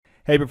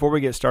Hey, before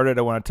we get started,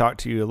 I want to talk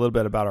to you a little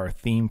bit about our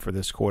theme for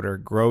this quarter,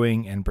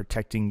 growing and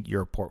protecting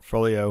your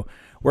portfolio.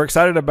 We're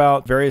excited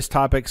about various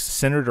topics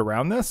centered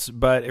around this,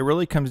 but it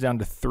really comes down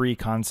to three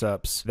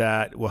concepts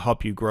that will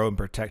help you grow and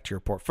protect your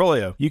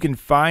portfolio. You can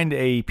find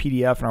a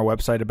PDF on our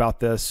website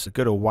about this.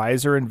 Go to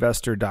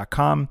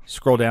wiserinvestor.com,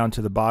 scroll down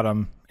to the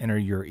bottom, enter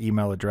your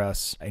email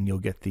address, and you'll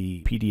get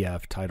the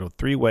PDF titled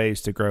 3 Ways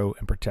to Grow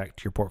and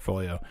Protect Your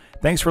Portfolio.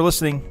 Thanks for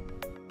listening.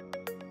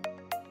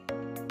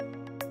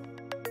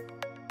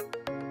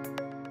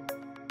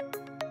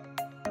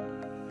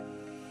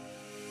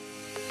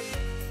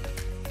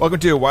 Welcome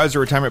to a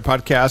Wiser Retirement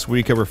Podcast, where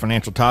we cover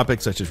financial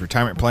topics such as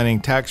retirement planning,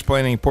 tax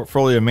planning,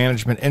 portfolio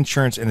management,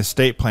 insurance, and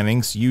estate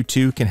planning, so you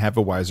too can have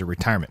a wiser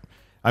retirement.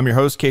 I'm your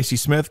host, Casey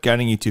Smith,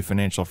 guiding you to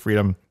financial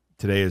freedom.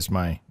 Today is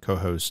my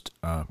co-host,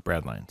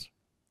 Brad Lyons.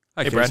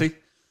 Hi, hey, Casey.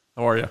 Brad.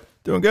 How are you?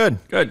 Doing good.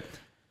 Good.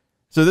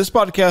 So this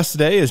podcast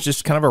today is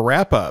just kind of a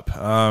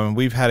wrap-up.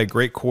 We've had a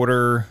great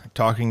quarter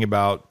talking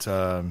about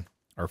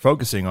or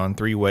focusing on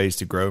 3 ways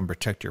to grow and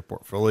protect your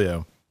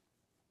portfolio.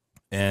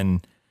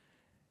 And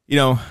you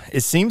know,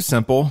 it seems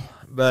simple,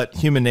 but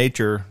human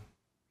nature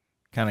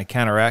kind of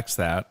counteracts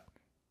that.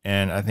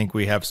 And I think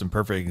we have some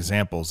perfect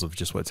examples of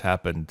just what's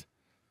happened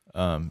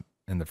in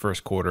the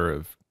first quarter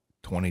of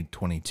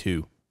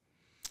 2022.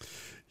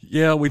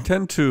 Yeah, we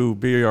tend to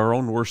be our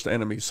own worst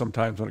enemies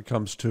sometimes when it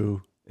comes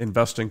to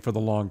investing for the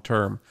long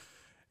term.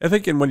 I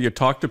think when you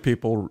talk to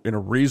people in a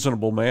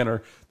reasonable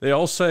manner, they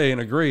all say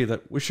and agree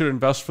that we should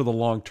invest for the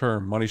long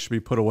term. Money should be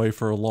put away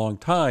for a long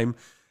time.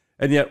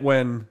 And yet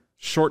when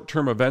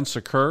short-term events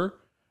occur,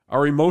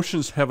 our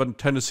emotions have a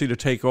tendency to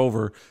take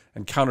over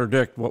and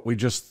contradict what we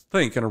just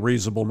think in a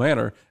reasonable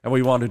manner, and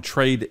we want to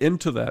trade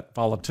into that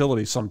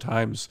volatility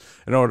sometimes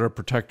in order to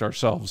protect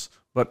ourselves.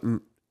 But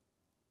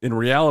in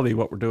reality,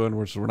 what we're doing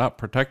is we're not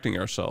protecting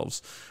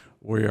ourselves.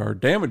 We are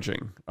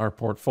damaging our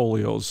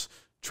portfolios,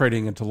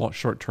 trading into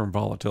short-term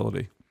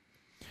volatility.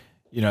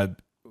 You know,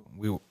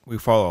 we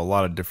follow a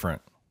lot of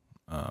different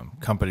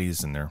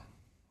companies and their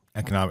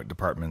economic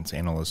departments,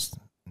 analysts,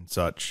 and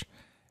such.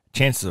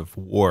 Chances of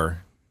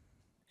war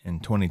in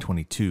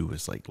 2022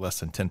 was like less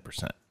than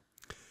 10%.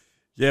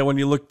 Yeah, when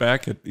you look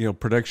back at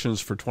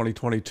predictions for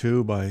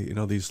 2022 by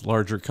these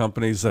larger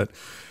companies that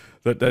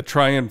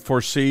try and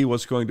foresee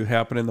what's going to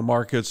happen in the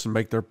markets and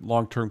make their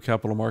long-term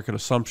capital market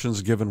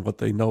assumptions given what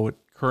they know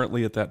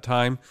currently at that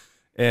time,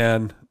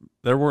 and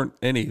there weren't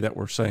any that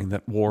were saying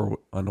that war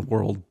on the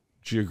world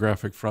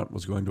geographic front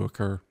was going to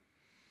occur.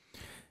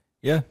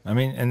 Yeah, I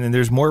mean, and then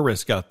there's more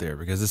risk out there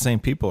because the same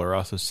people are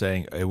also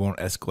saying it won't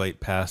escalate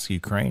past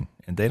Ukraine,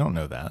 and they don't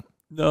know that.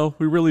 No,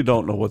 we really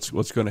don't know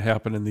what's going to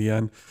happen in the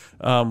end.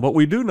 But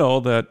we do know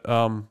that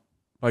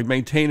by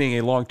maintaining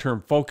a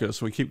long-term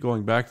focus, we keep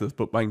going back to this,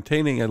 but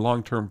maintaining a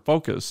long-term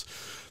focus,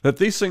 that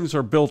these things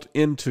are built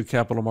into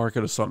capital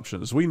market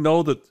assumptions. We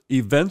know that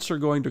events are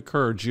going to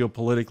occur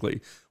geopolitically.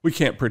 We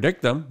can't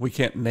predict them. We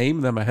can't name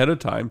them ahead of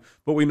time,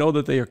 but we know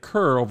that they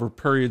occur over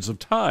periods of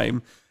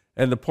time.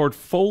 And the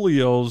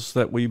portfolios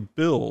that we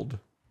build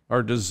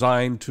are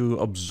designed to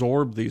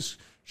absorb these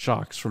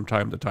shocks from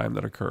time to time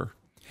that occur.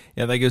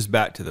 Yeah, that goes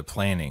back to the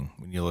planning.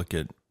 When you look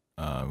at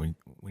when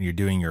you're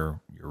doing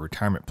your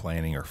retirement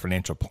planning or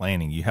financial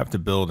planning, you have to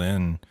build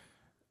in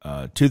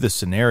to the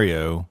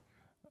scenario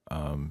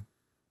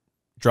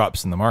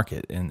drops in the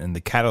market, and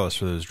the catalyst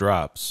for those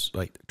drops,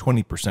 like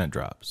 20%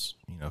 drops,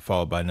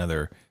 followed by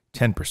another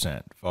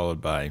 10%,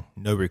 followed by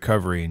no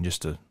recovery and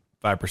just a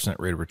 5%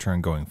 rate of return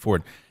going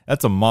forward.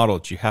 That's a model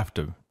that you have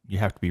to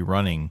be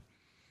running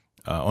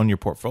on your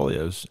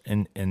portfolios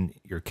and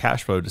your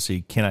cash flow to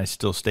see, can I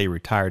still stay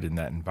retired in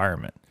that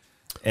environment?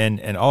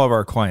 And all of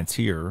our clients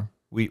here,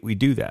 we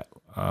do that.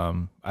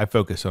 I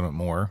focus on it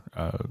more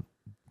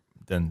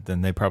than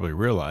they probably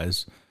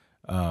realize.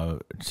 To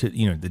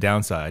the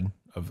downside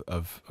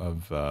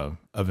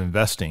of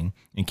investing,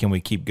 and can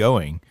we keep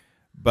going?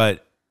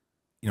 But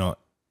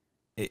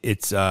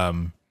it's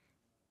hard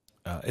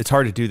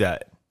to do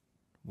that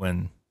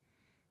when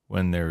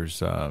there's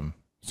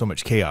so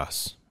much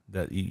chaos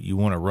that you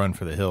want to run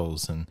for the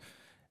hills. And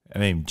I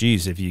mean,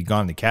 geez, if you'd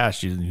gone to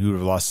cash, you would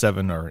have lost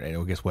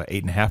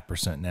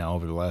 8.5% now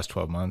over the last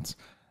 12 months.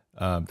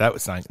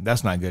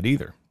 That's not good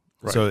either.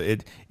 Right. So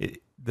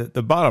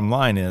the bottom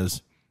line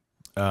is,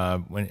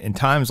 when in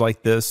times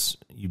like this,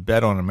 you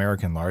bet on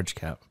American large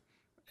cap,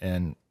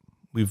 and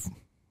we've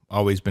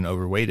always been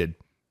overweighted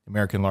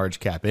American large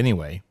cap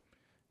anyway.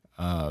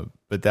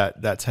 But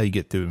that's how you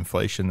get through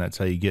inflation. That's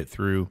how you get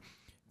through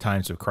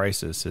times of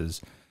crisis.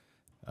 Is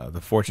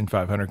the Fortune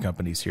 500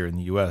 companies here in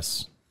the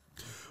U.S.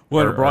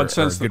 Well, in a broad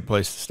sense, a good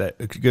place to stay,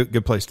 a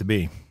good place to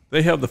be.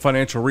 They have the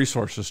financial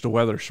resources to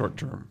weather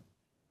short-term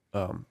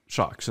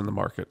shocks in the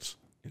markets.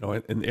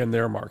 In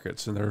their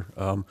markets, in their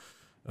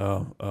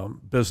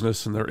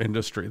business and their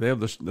industry. They have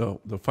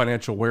the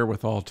financial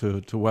wherewithal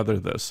to weather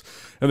this.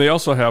 And they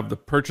also have the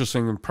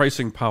purchasing and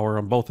pricing power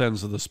on both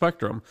ends of the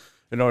spectrum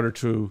in order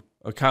to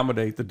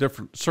accommodate the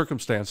different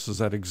circumstances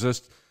that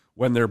exist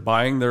when they're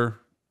buying their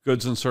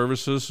goods and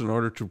services in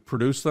order to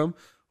produce them,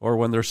 or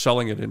when they're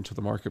selling it into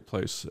the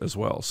marketplace as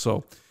well.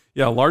 So,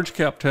 yeah, large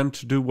cap tend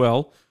to do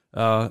well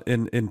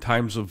in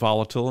times of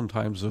volatile and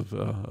times of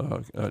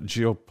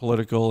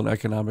geopolitical and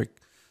economic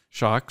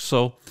shock.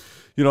 So,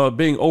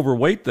 being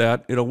overweight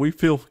that, we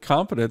feel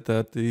confident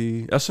that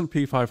the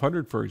S&P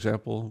 500, for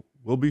example,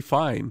 will be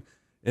fine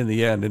in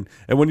the end.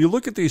 And when you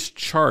look at these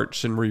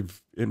charts in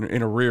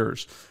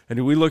arrears,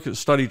 and we look at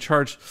study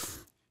charts,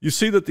 you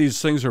see that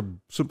these things are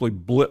simply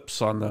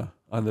blips on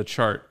the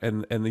chart,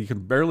 and you can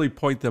barely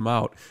point them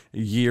out.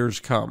 Years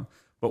come.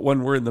 But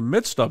when we're in the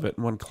midst of it,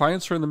 and when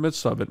clients are in the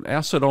midst of it, and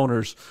asset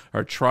owners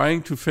are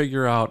trying to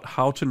figure out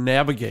how to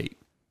navigate,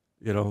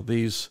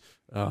 these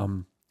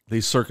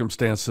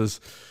circumstances,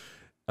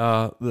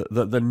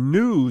 the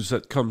news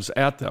that comes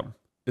at them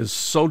is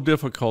so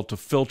difficult to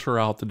filter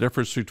out the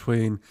difference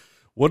between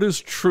what is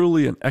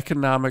truly an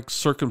economic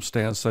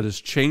circumstance that is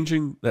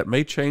changing, that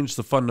may change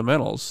the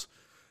fundamentals,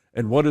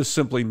 and what is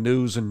simply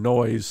news and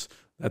noise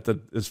that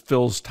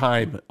fills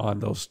time on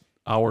those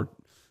hour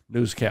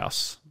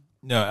newscasts.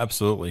 No,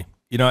 absolutely.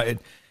 And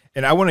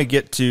I want to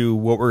get to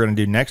what we're going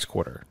to do next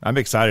quarter. I'm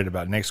excited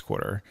about next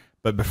quarter,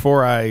 but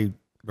before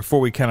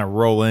we kind of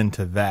roll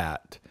into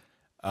that,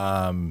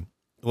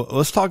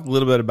 let's talk a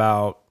little bit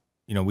about,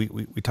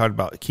 we talked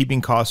about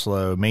keeping costs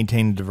low,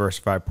 maintaining a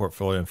diversified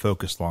portfolio, and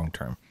focus long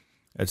term.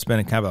 It's been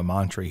a kind of a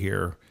mantra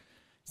here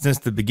since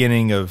the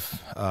beginning of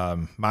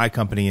my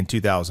company in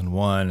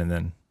 2001, and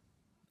then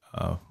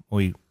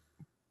we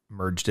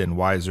merged in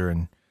Wiser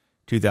in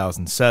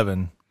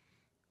 2007.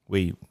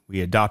 We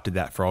adopted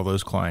that for all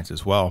those clients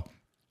as well.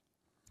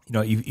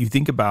 You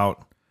think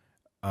about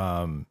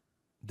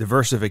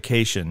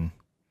diversification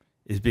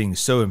as being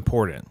so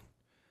important,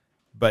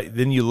 but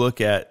then you look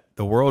at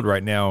the world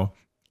right now,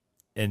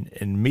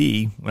 and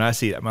me, when I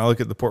see it, when I look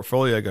at the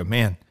portfolio, I go,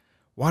 man,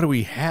 why do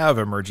we have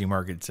emerging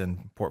markets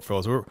in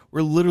portfolios?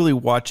 We're literally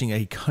watching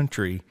a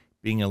country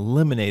being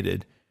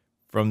eliminated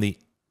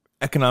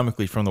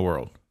economically from the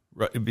world,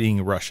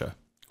 being Russia.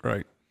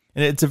 Right.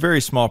 And it's a very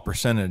small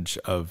percentage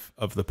of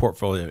the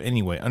portfolio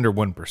anyway, under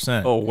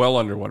 1%. Oh, well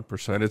under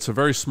 1%. It's a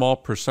very small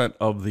percent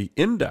of the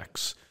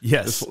index.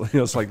 Yes.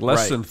 It's like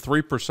less than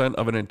 3%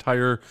 of an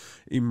entire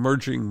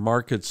emerging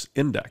markets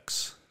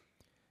index.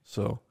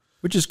 So,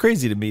 which is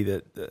crazy to me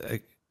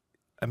that,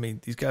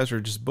 these guys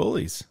are just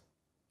bullies.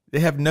 They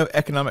have no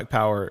economic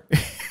power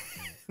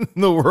in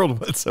the world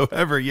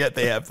whatsoever, yet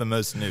they have the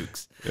most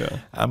nukes. Yeah.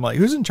 I'm like,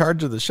 who's in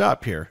charge of the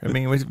shop here?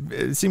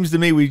 It seems to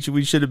me we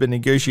should have been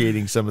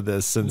negotiating some of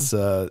this since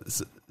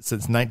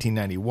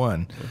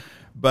 1991.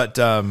 But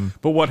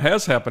what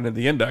has happened in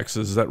the index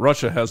is that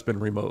Russia has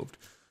been removed.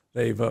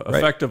 They've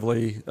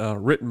effectively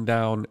written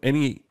down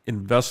any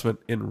investment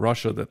in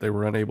Russia that they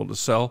were unable to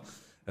sell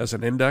as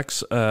an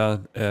index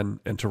and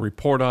to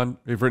report on.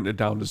 They've written it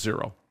down to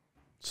zero.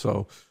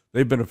 So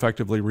they've been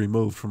effectively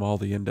removed from all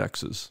the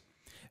indexes.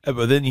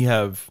 But then you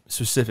have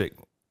specific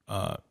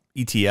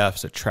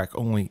ETFs that track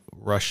only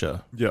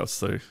Russia.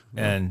 Yes,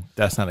 and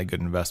that's not a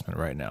good investment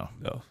right now.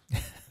 No,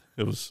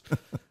 it was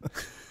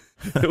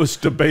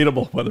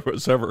debatable whether it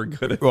was ever a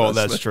good investment. Well,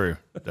 that's true.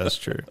 That's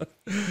true.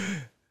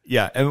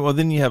 Yeah, and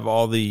then you have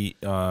all the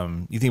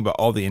you think about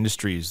all the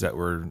industries that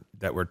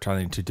we're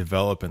trying to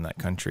develop in that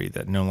country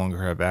that no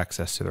longer have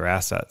access to their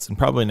assets and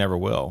probably never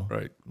will.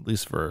 Right. At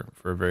least for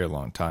a very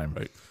long time.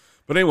 Right.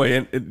 But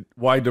anyway,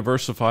 why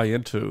diversify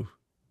into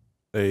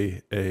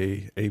a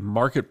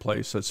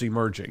marketplace that's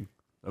emerging?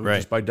 Right.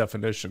 Just by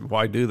definition,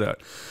 why do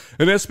that?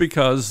 And that's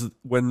because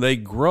when they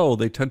grow,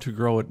 they tend to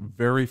grow at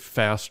very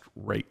fast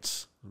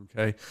rates.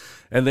 Okay,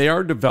 and they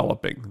are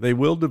developing. They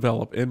will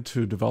develop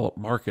into developed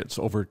markets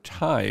over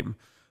time,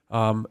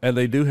 and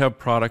they do have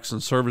products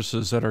and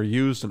services that are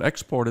used and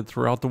exported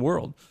throughout the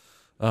world.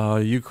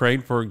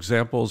 Ukraine, for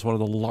example, is one of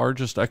the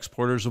largest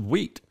exporters of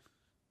wheat.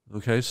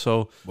 Okay,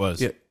 so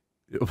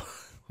it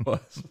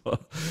was.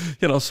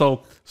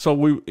 So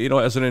we,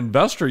 as an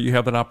investor, you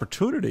have an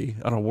opportunity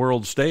on a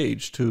world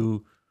stage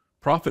to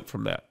profit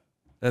from that.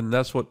 And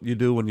that's what you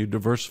do when you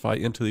diversify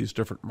into these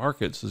different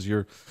markets, is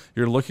you're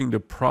looking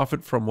to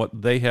profit from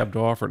what they have to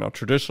offer. Now,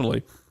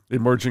 traditionally,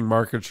 emerging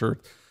markets are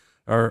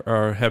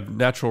have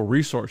natural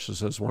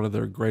resources as one of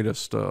their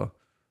greatest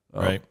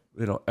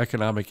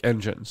economic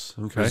engines.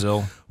 Okay.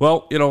 Brazil.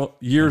 Well,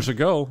 years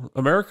ago,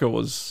 America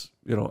was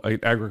an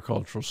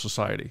agricultural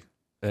society,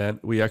 and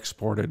we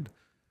exported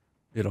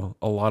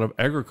a lot of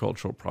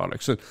agricultural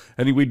products, and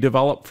we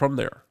developed from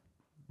there.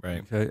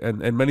 Right. Okay.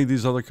 And many of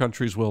these other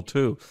countries will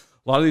too.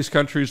 A lot of these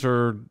countries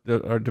are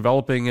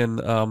developing in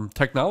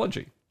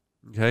technology,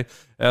 okay?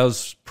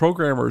 As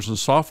programmers and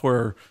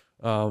software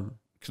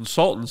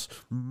consultants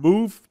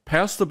move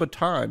past the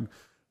baton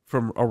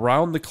from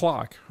around the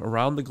clock,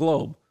 around the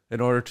globe,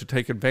 in order to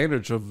take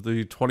advantage of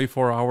the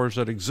 24 hours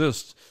that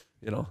exist,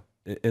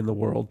 in the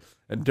world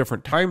and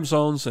different time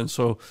zones. And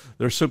so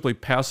they're simply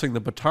passing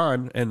the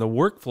baton and the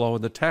workflow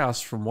and the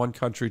tasks from one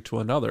country to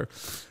another.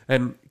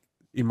 And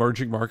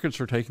emerging markets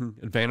are taking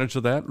advantage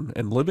of that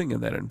and living in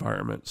that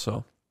environment.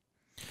 So,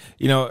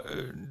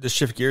 to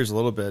shift gears a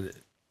little bit,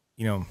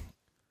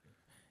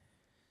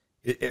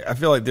 I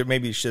feel like there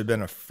maybe should have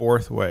been a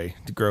fourth way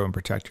to grow and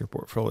protect your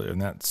portfolio,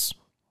 and that's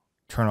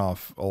turn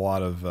off a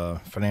lot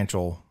of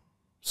financial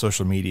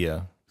social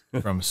media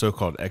from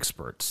so-called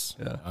experts.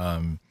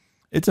 Yeah.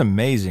 It's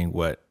amazing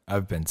what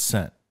I've been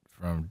sent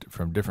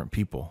from different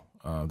people.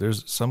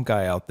 There's some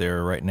guy out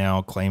there right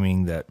now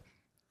claiming that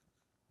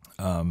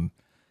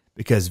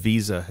because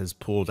Visa has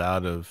pulled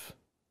out of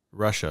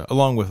Russia,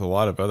 along with a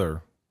lot of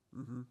other,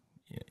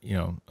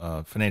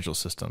 financial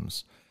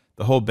systems,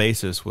 the whole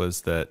basis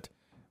was that,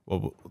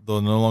 well,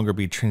 they'll no longer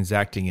be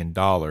transacting in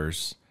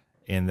dollars,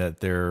 and that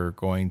they're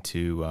going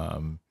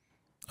to,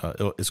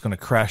 it's going to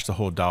crash the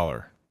whole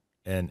dollar.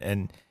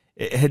 And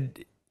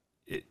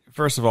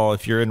first of all,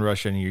 if you're in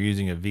Russia and you're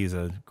using a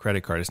Visa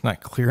credit card, it's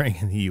not clearing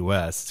in the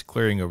U.S., it's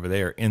clearing over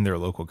there in their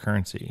local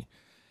currency.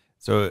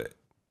 So,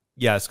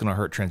 yeah, it's going to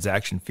hurt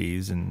transaction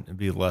fees and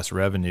be less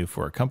revenue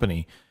for a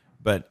company.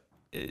 But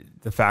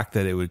the fact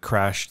that it would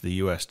crash the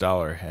U.S.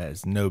 dollar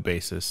has no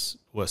basis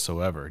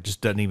whatsoever. It just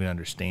doesn't even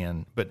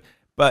understand.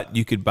 But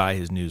you could buy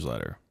his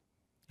newsletter.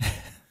 I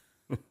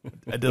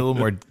did a little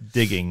more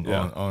digging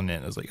on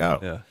it. I was like,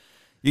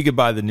 you could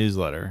buy the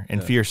newsletter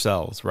and fear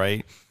sells,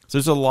 right? So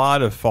there's a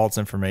lot of false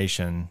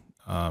information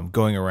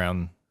going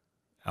around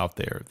out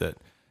there that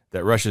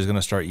Russia is going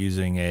to start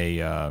using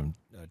a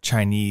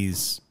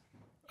Chinese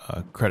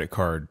credit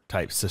card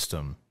type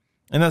system.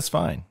 And that's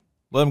fine.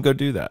 Let them go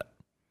do that.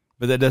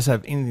 But that does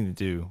have anything to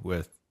do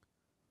with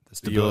the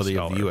stability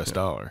of the U.S.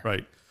 dollar.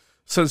 Right.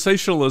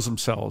 Sensationalism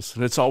sells,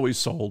 and it's always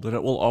sold, and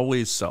it will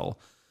always sell.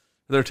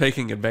 They're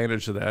taking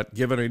advantage of that,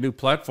 given a new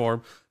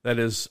platform that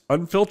is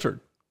unfiltered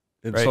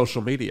in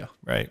social media.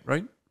 Right.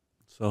 Right?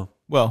 So,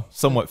 well,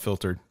 somewhat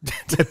filtered,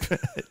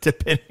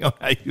 depending on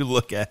how you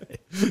look at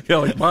it. Yeah,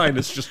 like mine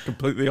is just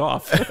completely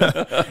off.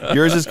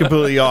 Yours is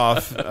completely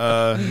off.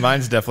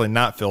 Mine's definitely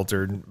not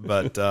filtered.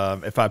 But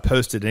if I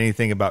posted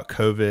anything about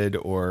COVID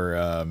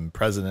or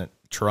President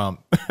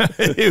Trump,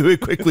 it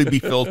would quickly be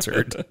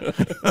filtered.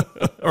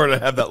 Or to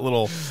have that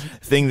little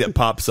thing that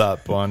pops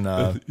up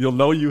on. You'll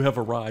know you have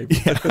arrived.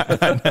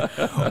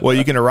 Well,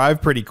 you can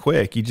arrive pretty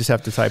quick. You just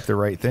have to type the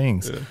right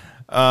things.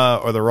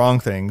 Or the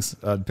wrong things,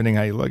 depending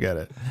how you look at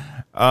it.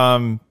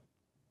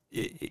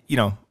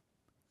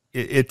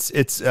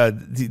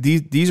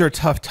 These are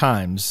tough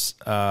times.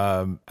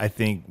 I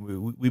think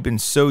we've been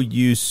so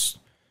used,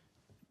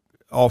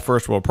 all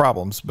first world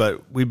problems,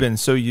 but we've been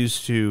so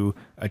used to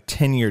a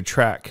 10-year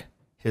track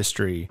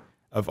history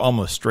of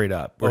almost straight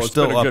up. We're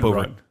still up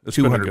over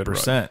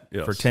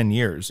 200% for 10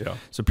 years. Yeah.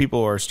 So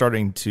people are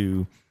starting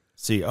to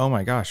see, oh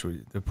my gosh,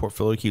 the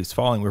portfolio keeps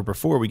falling. Where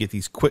before we get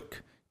these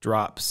quick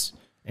drops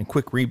and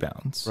quick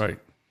rebounds. Right.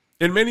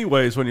 In many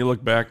ways, when you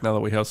look back, now that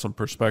we have some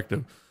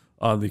perspective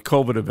on the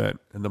COVID event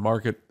and the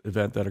market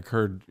event that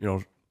occurred,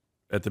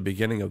 at the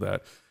beginning of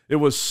that, it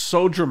was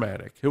so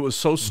dramatic. It was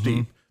so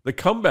steep. The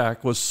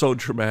comeback was so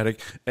dramatic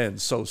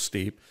and so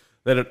steep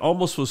that it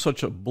almost was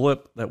such a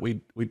blip that we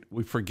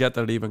forget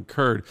that it even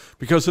occurred.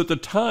 Because at the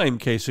time,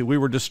 Casey, we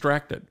were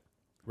distracted.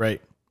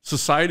 Right.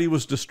 Society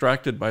was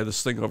distracted by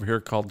this thing over here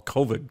called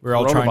COVID. We're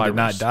all trying to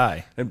not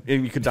die. And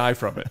you could die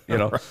from it,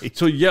 Right.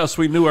 So, yes,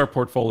 we knew our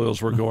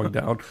portfolios were going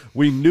down.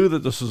 We knew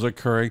that this was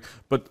occurring,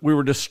 but we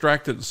were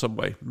distracted in some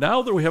way.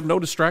 Now that we have no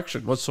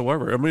distraction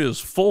whatsoever, I mean, it's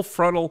full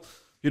frontal,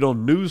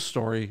 news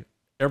story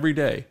every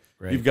day.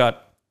 Right. You've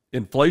got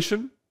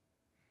inflation.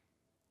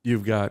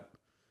 You've got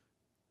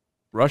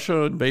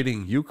Russia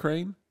invading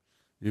Ukraine.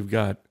 You've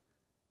got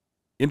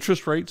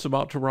interest rates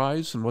about to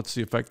rise, and what's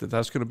the effect that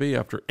that's going to be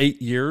after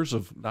 8 years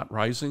of not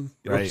rising,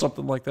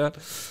 something like that.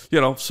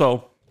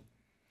 So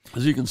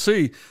as you can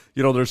see,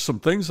 there's some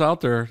things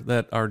out there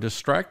that are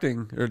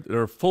distracting,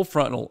 or full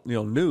frontal,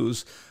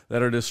 news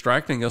that are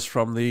distracting us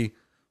from the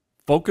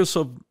focus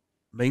of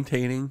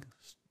maintaining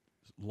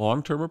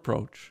long-term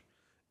approach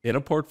in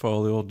a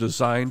portfolio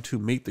designed to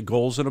meet the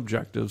goals and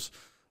objectives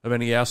of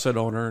any asset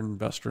owner and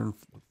investor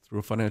through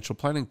a financial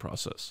planning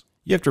process.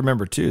 You have to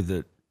remember, too,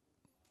 that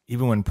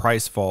even when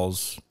price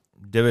falls,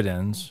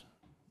 dividends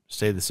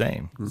stay the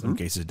same. In some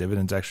cases,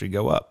 dividends actually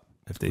go up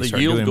if they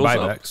start doing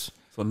buybacks.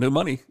 So new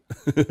money.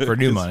 For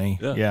new money,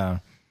 yeah.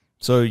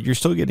 So you're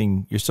still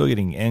getting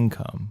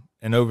income.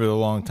 And over the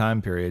long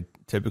time period,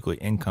 typically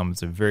income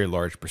is a very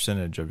large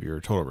percentage of your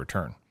total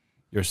return.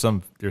 There's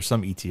some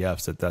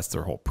ETFs that's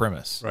their whole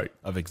premise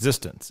of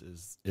existence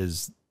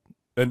is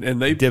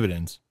and they've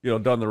dividends.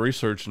 Done the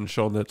research and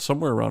shown that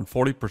somewhere around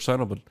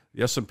 40% of the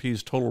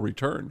S&P's total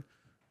return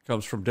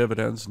comes from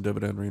dividends and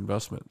dividend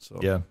reinvestment. So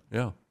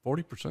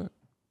 40%.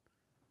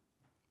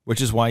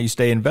 Which is why you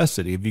stay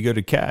invested. If you go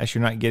to cash,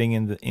 you're not getting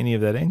into any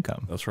of that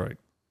income. That's right.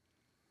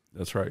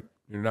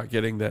 You're not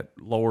getting that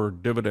lower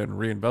dividend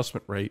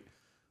reinvestment rate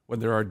when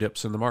there are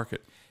dips in the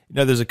market.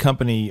 There's a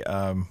company,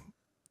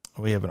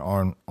 we have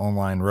an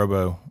online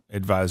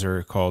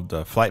robo-advisor called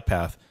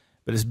FlightPath,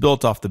 but it's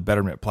built off the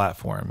Betterment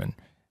platform. And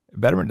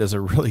Betterment does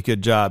a really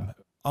good job,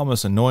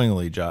 almost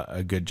annoyingly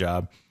a good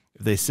job.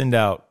 If they send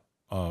out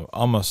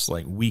almost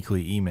like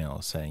weekly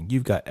emails saying,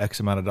 you've got X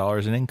amount of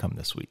dollars in income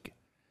this week.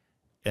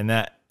 And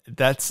I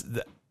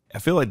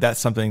feel like that's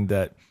something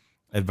that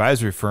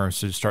advisory firms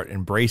to start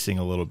embracing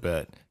a little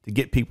bit to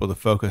get people to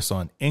focus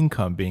on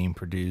income being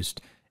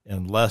produced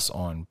and less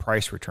on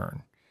price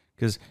return.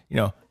 Because,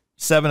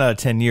 7 out of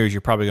 10 years,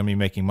 you're probably going to be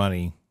making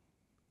money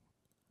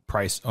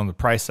on the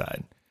price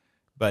side.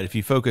 But if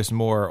you focus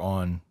more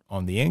on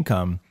the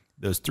income,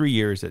 those 3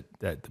 years that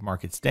the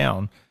market's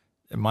down,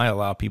 it might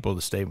allow people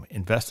to stay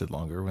invested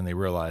longer when they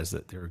realize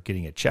that they're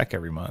getting a check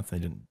every month.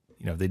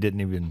 They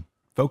didn't even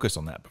focus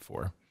on that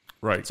before.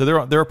 Right.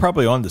 So they're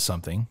probably onto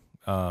something.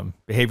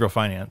 Behavioral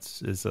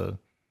finance is a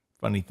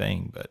funny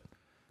thing, but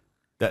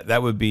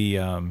that would be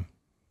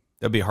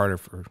that'd be harder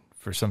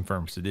for some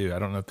firms to do. I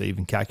don't know if they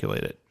even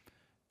calculate it,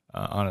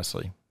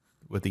 honestly,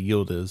 what the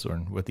yield is or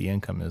what the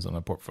income is on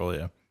a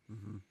portfolio.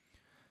 Mm-hmm.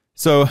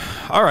 So,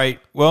 all right,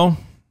 well,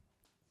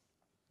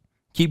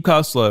 keep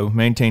costs low,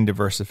 maintain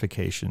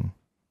diversification,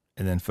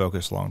 and then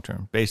focus long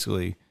term.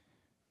 Basically,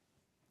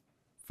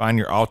 find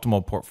your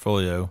optimal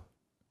portfolio,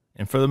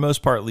 and for the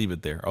most part, leave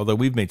it there. Although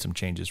we've made some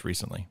changes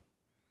recently.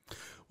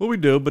 Well, we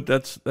do, but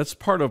that's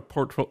part of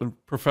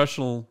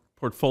professional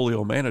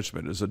portfolio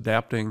management, is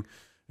adapting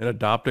and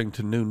adopting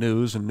to new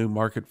news and new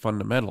market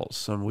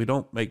fundamentals. And we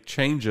don't make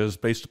changes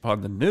based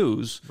upon the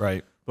news,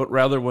 right? But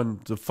rather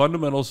when the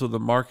fundamentals of the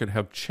market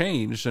have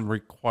changed and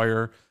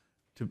require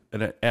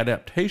an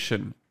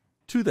adaptation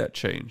to that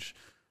change.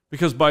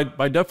 Because by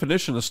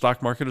definition, the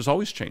stock market is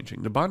always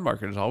changing. The bond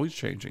market is always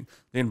changing.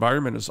 The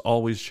environment is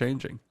always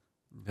changing.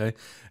 Okay,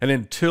 and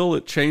until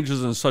it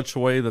changes in such a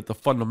way that the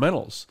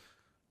fundamentals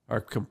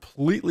are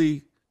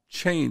completely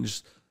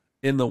changed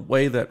in the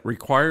way that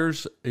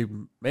requires a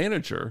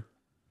manager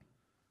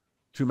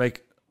to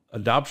make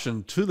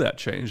adoption to that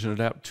change and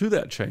adapt to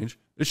that change,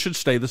 it should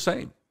stay the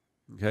same.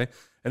 Okay,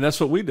 and that's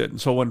what we did. And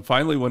so when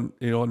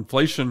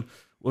inflation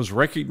was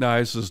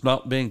recognized as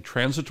not being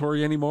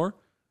transitory anymore,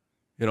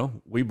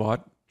 we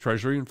bought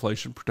Treasury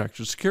inflation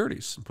protection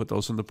securities and put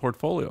those in the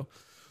portfolio.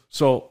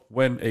 So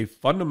when a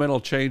fundamental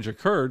change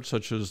occurred,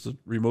 such as the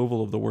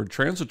removal of the word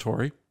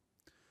transitory,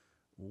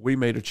 we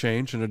made a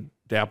change and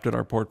adapted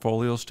our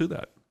portfolios to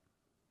that.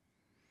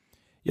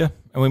 Yeah,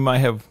 and we might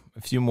have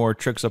a few more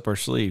tricks up our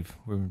sleeve.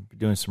 We're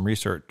doing some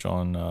research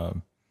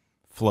on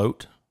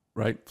float.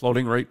 Right,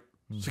 floating rate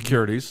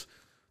securities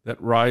that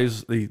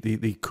rise,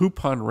 the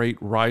coupon rate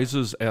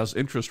rises as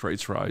interest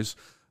rates rise,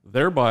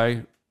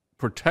 thereby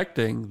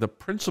protecting the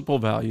principal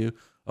value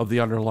of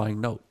the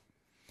underlying note.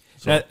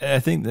 So, I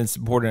think it's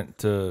important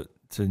to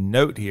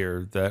note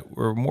here that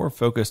we're more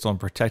focused on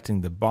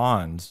protecting the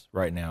bonds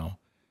right now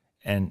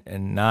and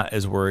not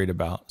as worried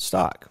about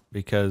stock,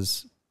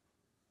 because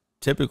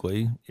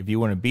typically, if you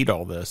want to beat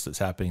all this that's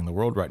happening in the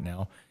world right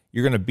now,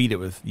 you're going to beat it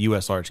with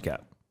U.S. large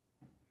cap.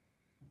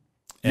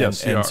 And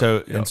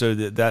so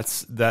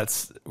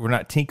that's we're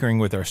not tinkering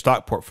with our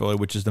stock portfolio,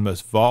 which is the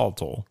most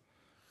volatile.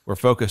 We're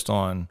focused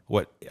on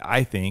what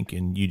I think,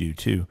 and you do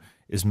too,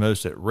 is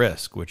most at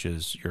risk, which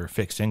is your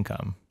fixed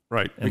income.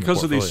 Right,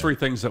 because of these three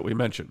things that we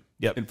mentioned.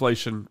 Yep.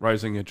 Inflation,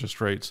 rising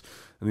interest rates,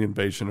 and the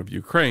invasion of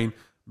Ukraine,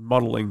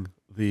 muddling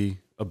the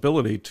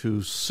ability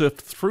to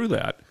sift through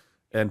that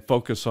and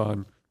focus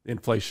on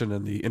inflation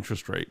and the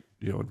interest rate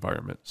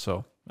environment.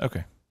 So,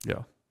 okay.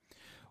 Yeah.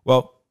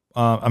 Well,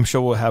 I'm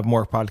sure we'll have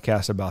more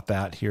podcasts about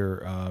that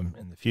here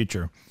in the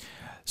future.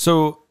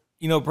 So,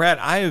 Brad,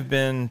 I have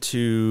been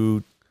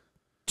to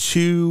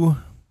 2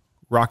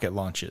 rocket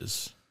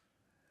launches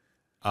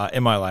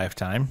in my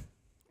lifetime,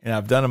 and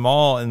I've done them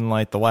all in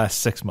like the last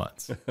 6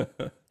 months.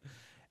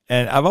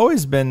 And I've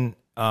always been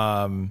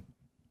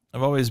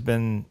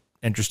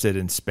interested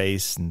in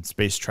space and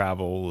space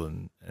travel,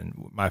 and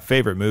my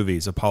favorite movie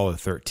is Apollo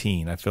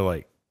 13. I feel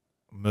like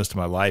most of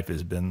my life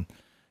has been,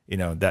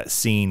 that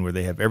scene where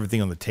they have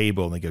everything on the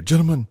table and they go,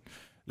 "Gentlemen,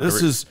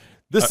 this is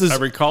I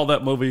recall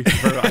that movie.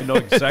 I know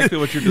exactly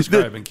what you're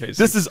describing, Casey.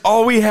 This is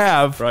all we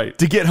have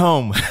to get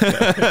home."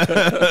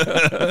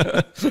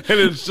 And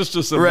it's just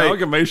this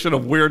amalgamation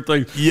of weird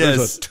things. Yes.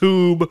 There's a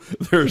tube,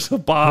 there's a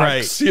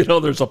box,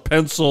 there's a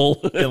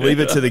pencil. And leave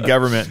it to the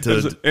government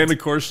and of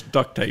course,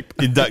 duct tape.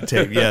 Duct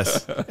tape,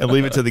 yes. And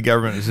leave it to the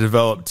government to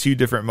develop 2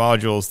 different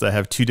modules that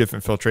have 2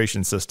 different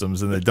filtration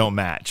systems and that don't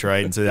match,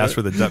 right? And so that's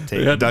where the duct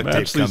tape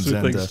comes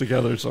in things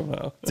together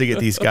somehow to get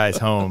these guys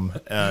home.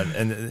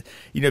 And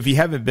if you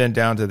haven't been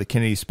down to the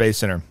Kennedy Space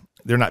Center,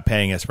 they're not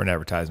paying us for an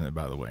advertisement,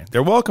 by the way.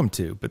 They're welcome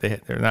to, but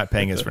they're not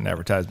paying us for an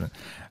advertisement.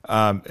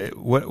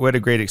 What a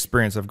great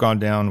experience! I've gone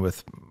down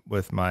with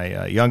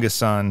my youngest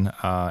son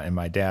and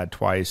my dad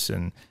twice,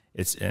 and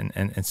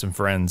and some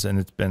friends, and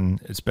it's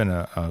been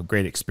a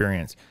great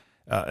experience.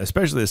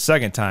 Especially the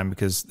second time,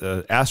 because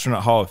the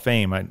Astronaut Hall of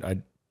Fame,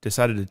 I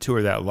decided to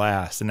tour that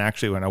last, and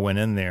actually when I went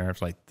in there, I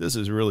was like, "This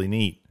is really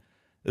neat.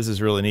 This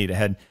is really neat."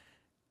 I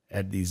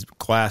had these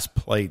glass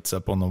plates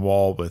up on the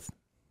wall with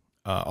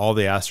all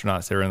the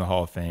astronauts that were in the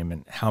Hall of Fame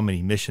and how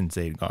many missions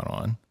they'd gone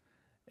on.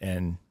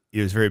 And it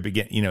was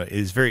it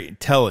was very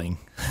telling.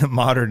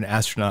 Modern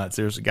astronauts,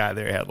 there's a guy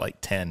there who had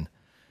like 10.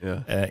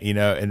 Yeah.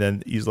 And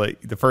then he's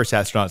like, the first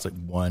astronaut's like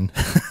 1,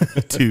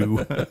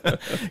 2,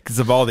 because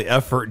of all the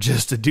effort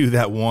just to do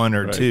that 1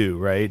 or 2,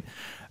 right?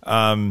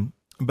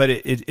 but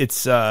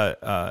it's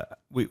I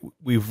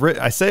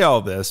say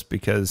all this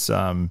because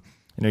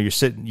you're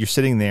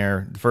sitting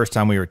there. The first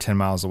time we were 10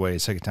 miles away. The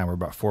second time we're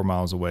about 4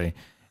 miles away,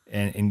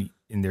 and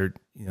they're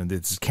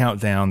this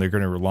countdown. They're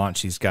going to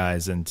launch these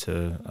guys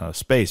into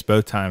space.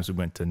 Both times we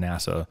went to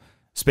NASA,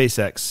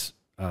 SpaceX,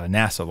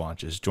 NASA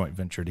launches, joint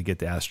venture to get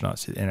the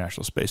astronauts to the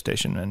International Space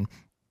Station. And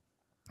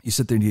you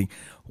sit there and you think,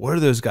 what are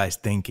those guys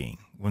thinking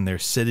when they're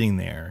sitting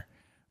there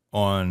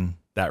on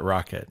that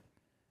rocket?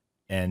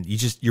 And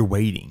you're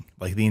waiting,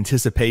 like the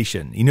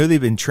anticipation.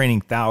 They've been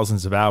training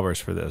thousands of hours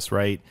for this,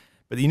 right?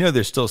 But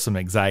there's still some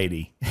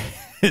anxiety,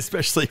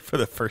 especially for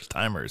the first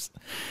timers.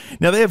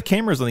 Now they have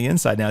cameras on the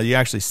inside now. You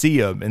actually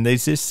see them, and they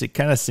just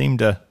kind of seem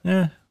to,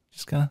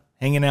 just kind of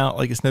hanging out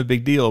like it's no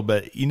big deal.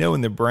 But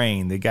in their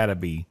brain, they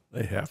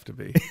have to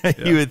be.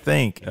 You would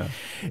think. Yeah.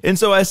 And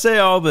so I say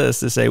all this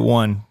to say,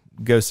 one,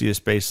 go see a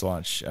space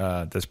launch.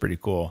 That's pretty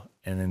cool.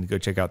 And then go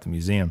check out the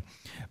museum.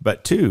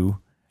 But two,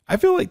 I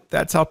feel like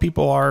that's how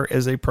people are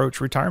as they approach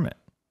retirement.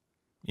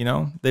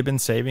 They've been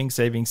saving,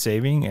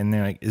 and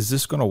they're like, is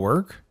this going to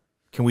work?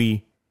 Can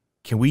we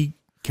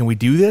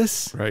do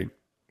this? Right.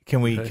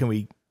 Can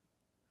we,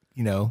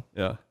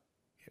 Yeah.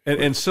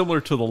 And similar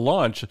to the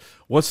launch,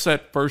 what's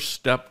that first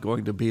step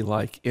going to be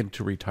like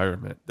into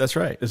retirement? That's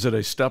right. Is it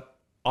a step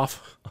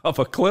off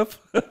a cliff?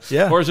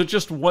 Yeah. Or is it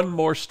just one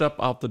more step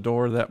out the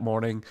door that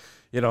morning,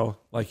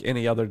 like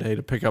any other day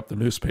to pick up the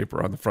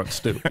newspaper on the front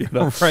stoop?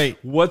 Right.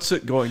 What's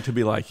it going to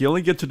be like? You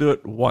only get to do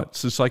it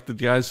once. It's like the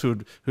guys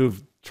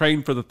who've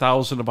trained for the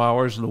 1,000 of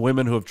hours and the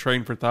women who have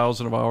trained for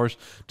 1,000 of hours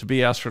to be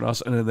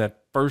astronauts. And then that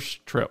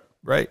first trip,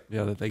 right.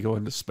 That they go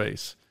into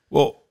space.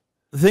 Well,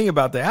 the thing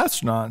about the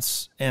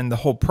astronauts and the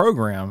whole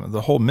program,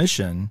 the whole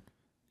mission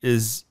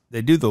is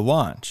they do the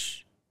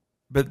launch,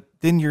 but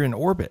then you're in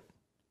orbit.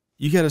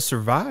 You got to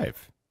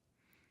survive.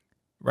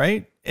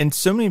 Right. And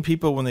so many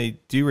people, when they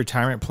do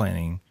retirement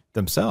planning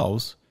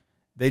themselves,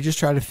 they just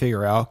try to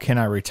figure out, can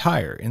I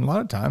retire? And a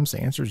lot of times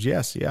the answer is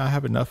yes. Yeah, I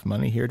have enough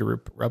money here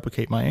to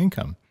replicate my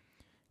income.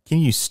 Can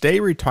you stay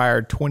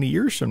retired 20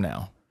 years from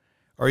now?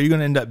 Or are you going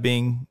to end up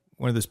being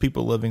one of those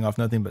people living off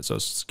nothing but Social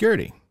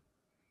Security?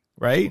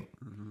 Right?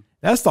 Mm-hmm.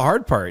 That's the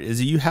hard part, is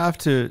that you have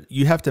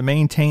to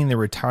maintain the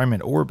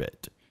retirement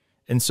orbit.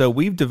 And so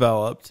we've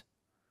developed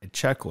a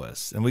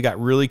checklist, and we got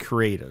really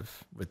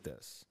creative with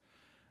this.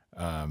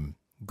 We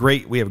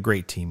have a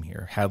great team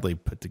here. Hadley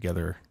put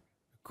together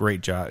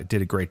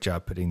did a great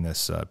job putting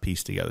this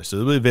piece together. So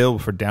it'll be available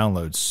for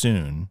download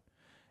soon.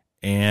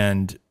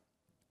 And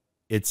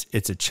it's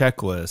a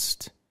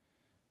checklist.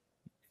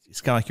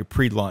 It's kind of like your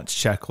pre-launch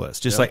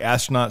checklist. Just like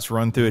astronauts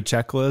run through a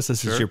checklist,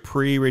 this is your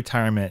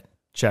pre-retirement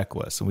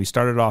checklist. And we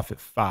started off at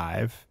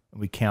 5,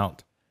 and we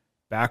count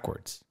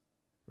backwards,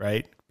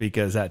 right?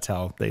 Because that's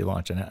how they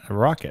launch a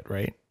rocket,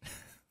 right?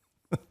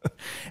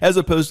 As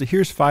opposed to,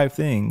 here's 5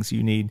 things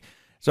you need.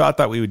 So I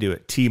thought we would do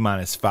it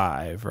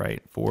T-5,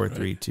 right? 4,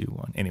 3, 2,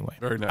 1. Anyway,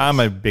 very nice.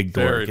 I'm a big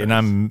dork, and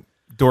I'm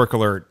dork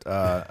alert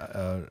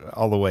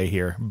all the way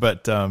here.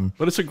 But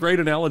it's a great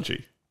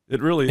analogy.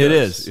 It really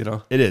is. It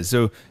is. It is.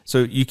 So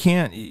you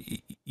can't.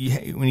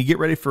 When you get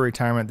ready for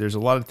retirement, there's a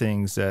lot of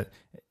things that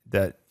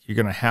you're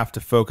going to have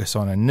to focus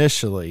on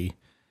initially,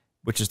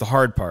 which is the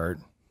hard part.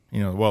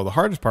 The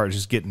hardest part is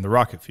just getting the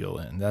rocket fuel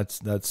in. That's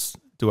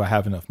do I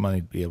have enough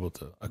money to be able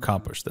to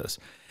accomplish this?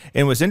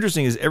 And what's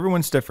interesting is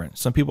everyone's different.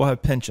 Some people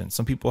have pensions.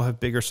 Some people have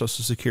bigger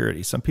Social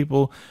Security. Some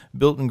people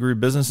built and grew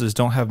businesses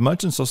don't have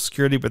much in Social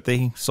Security, but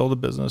they sold a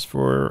business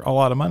for a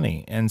lot of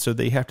money. And so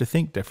they have to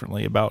think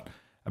differently about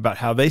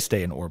how they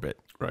stay in orbit.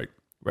 Right.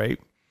 Right.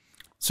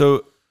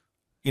 So,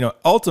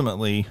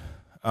 ultimately,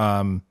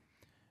 I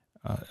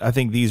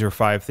think these are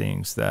 5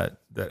 things that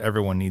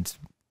everyone needs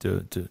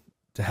to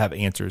have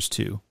answers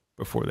to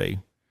before they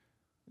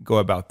go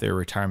about their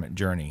retirement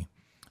journey.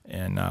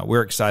 And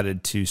we're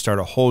excited to start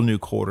a whole new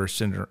quarter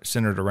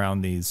centered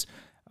around these.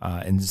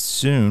 And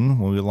soon,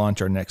 when we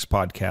launch our next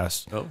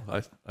podcast. Oh,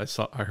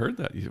 I heard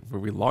that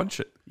where we launch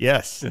it.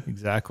 Yes,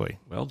 exactly.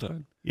 Well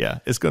done. Yeah,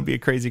 it's going to be a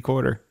crazy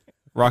quarter.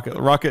 Rocket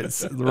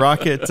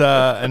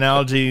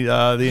analogy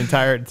the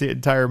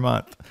entire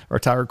month or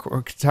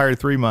entire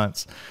 3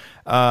 months.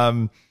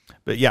 But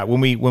yeah, when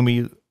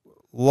we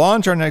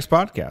launch our next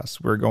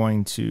podcast, we're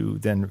going to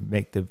then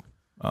make the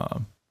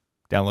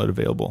download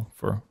available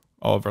for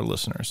all of our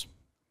listeners.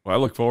 Well, I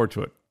look forward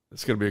to it.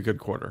 It's going to be a good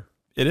quarter.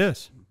 It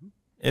is. Mm-hmm.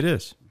 It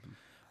is.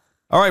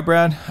 All right,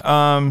 Brad.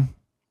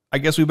 I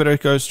guess we better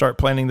go start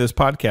planning this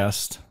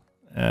podcast,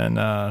 and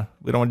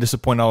we don't want to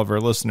disappoint all of our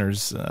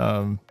listeners.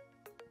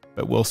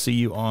 But we'll see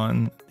you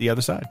on the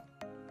other side.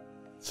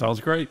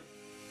 Sounds great.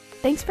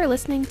 Thanks for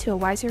listening to a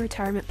Wiser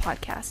Retirement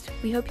podcast.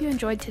 We hope you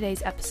enjoyed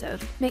today's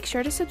episode. Make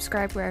sure to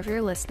subscribe wherever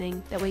you're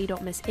listening, that way you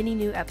don't miss any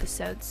new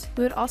episodes.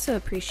 We would also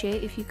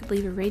appreciate if you could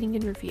leave a rating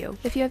and review.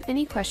 If you have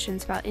any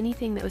questions about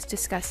anything that was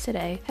discussed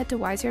today, head to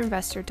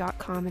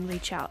wiserinvestor.com and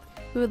reach out.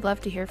 We would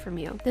love to hear from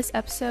you. This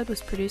episode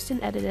was produced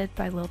and edited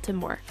by Lilton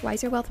Moore.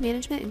 Wiser Wealth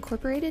Management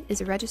Incorporated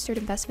is a registered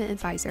investment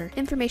advisor.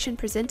 Information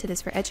presented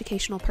is for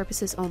educational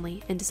purposes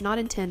only and does not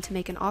intend to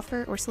make an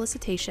offer or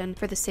solicitation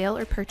for the sale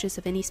or purchase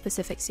of any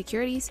specific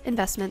securities,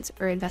 investments,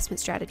 or investment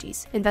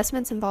strategies.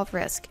 Investments involve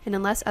risk and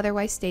unless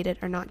otherwise stated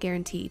are not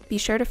guaranteed. Be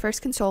sure to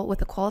first consult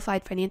with a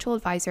qualified financial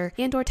advisor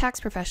and/or tax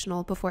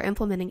professional before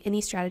implementing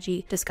any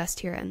strategy discussed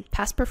herein.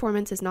 Past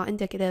performance is not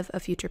indicative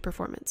of future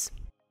performance.